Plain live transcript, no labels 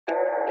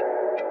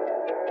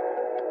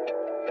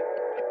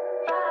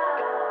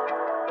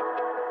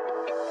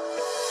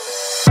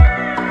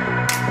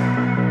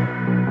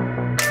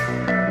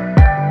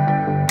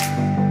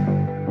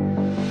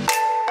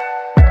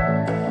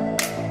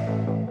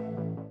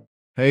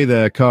Hey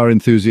there, car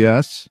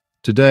enthusiasts.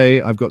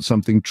 Today I've got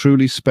something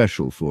truly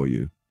special for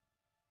you.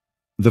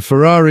 The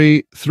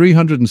Ferrari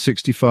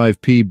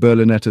 365p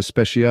Berlinetta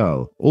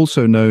Speciale,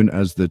 also known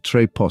as the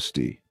Tre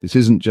Posti. This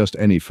isn't just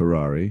any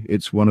Ferrari,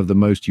 it's one of the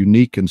most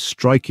unique and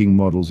striking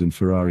models in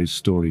Ferrari's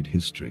storied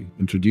history.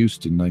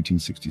 Introduced in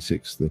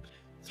 1966, the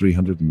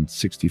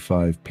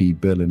 365p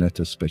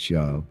Berlinetta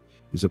Speciale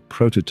is a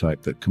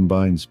prototype that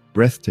combines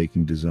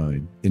breathtaking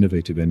design,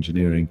 innovative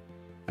engineering,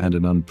 and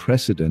an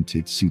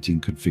unprecedented seating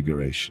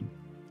configuration.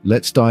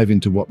 Let's dive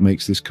into what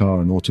makes this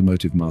car an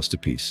automotive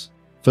masterpiece.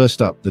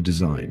 First up, the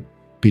design.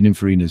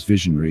 Pininfarina's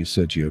visionary,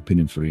 Sergio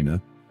Pininfarina,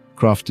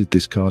 crafted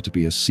this car to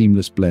be a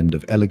seamless blend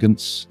of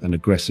elegance and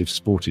aggressive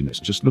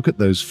sportiness. Just look at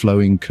those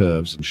flowing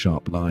curves and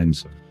sharp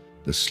lines,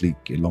 the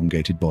sleek,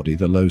 elongated body,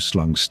 the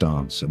low-slung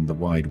stance, and the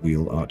wide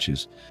wheel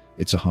arches.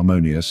 It's a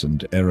harmonious and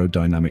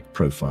aerodynamic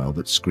profile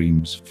that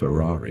screams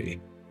Ferrari.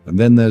 And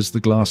then there's the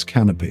glass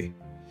canopy.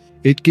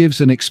 It gives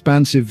an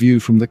expansive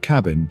view from the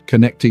cabin,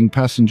 connecting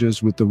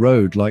passengers with the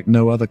road like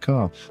no other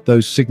car.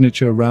 Those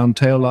signature round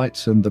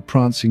taillights and the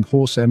prancing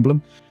horse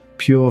emblem,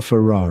 pure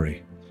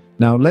Ferrari.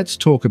 Now let's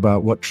talk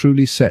about what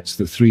truly sets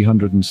the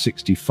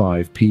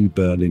 365p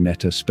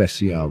Berlinetta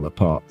Speciale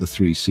apart: the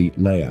three-seat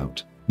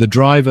layout. The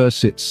driver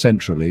sits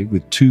centrally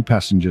with two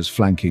passengers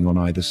flanking on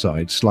either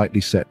side,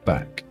 slightly set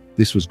back.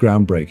 This was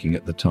groundbreaking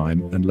at the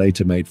time and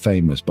later made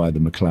famous by the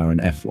McLaren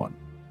F1.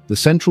 The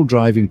central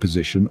driving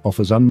position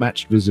offers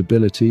unmatched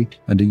visibility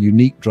and a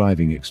unique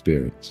driving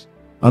experience.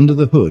 Under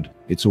the hood,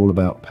 it's all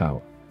about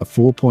power. A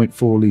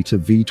 4.4-litre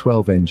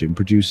V12 engine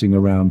producing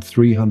around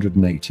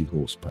 380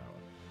 horsepower.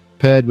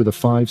 Paired with a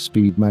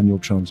 5-speed manual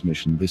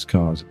transmission, this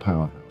car is a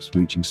powerhouse,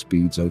 reaching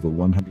speeds over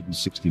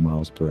 160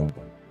 miles per hour.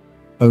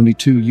 Only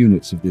 2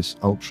 units of this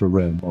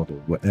ultra-rare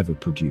model were ever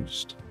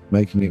produced,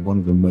 making it one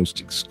of the most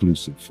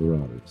exclusive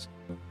Ferraris.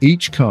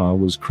 Each car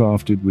was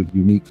crafted with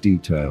unique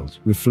details,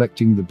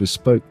 reflecting the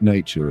bespoke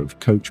nature of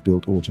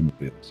coach-built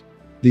automobiles.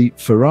 The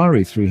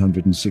Ferrari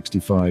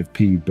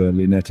 365p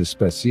Berlinetta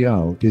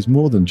Speciale is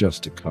more than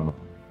just a car.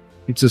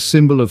 It's a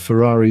symbol of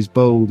Ferrari's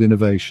bold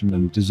innovation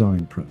and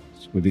design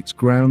prowess. With its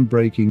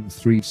groundbreaking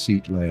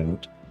 3-seat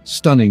layout,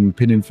 stunning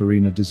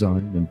Pininfarina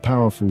design, and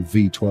powerful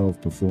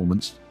V12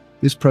 performance,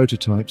 this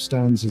prototype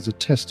stands as a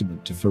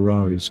testament to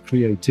Ferrari's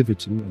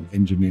creativity and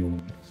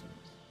engineering excellence.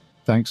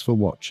 Thanks for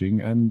watching,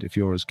 and if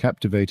you're as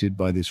captivated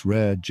by this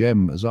rare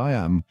gem as I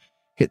am,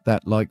 hit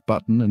that like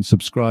button and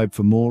subscribe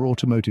for more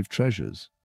automotive treasures.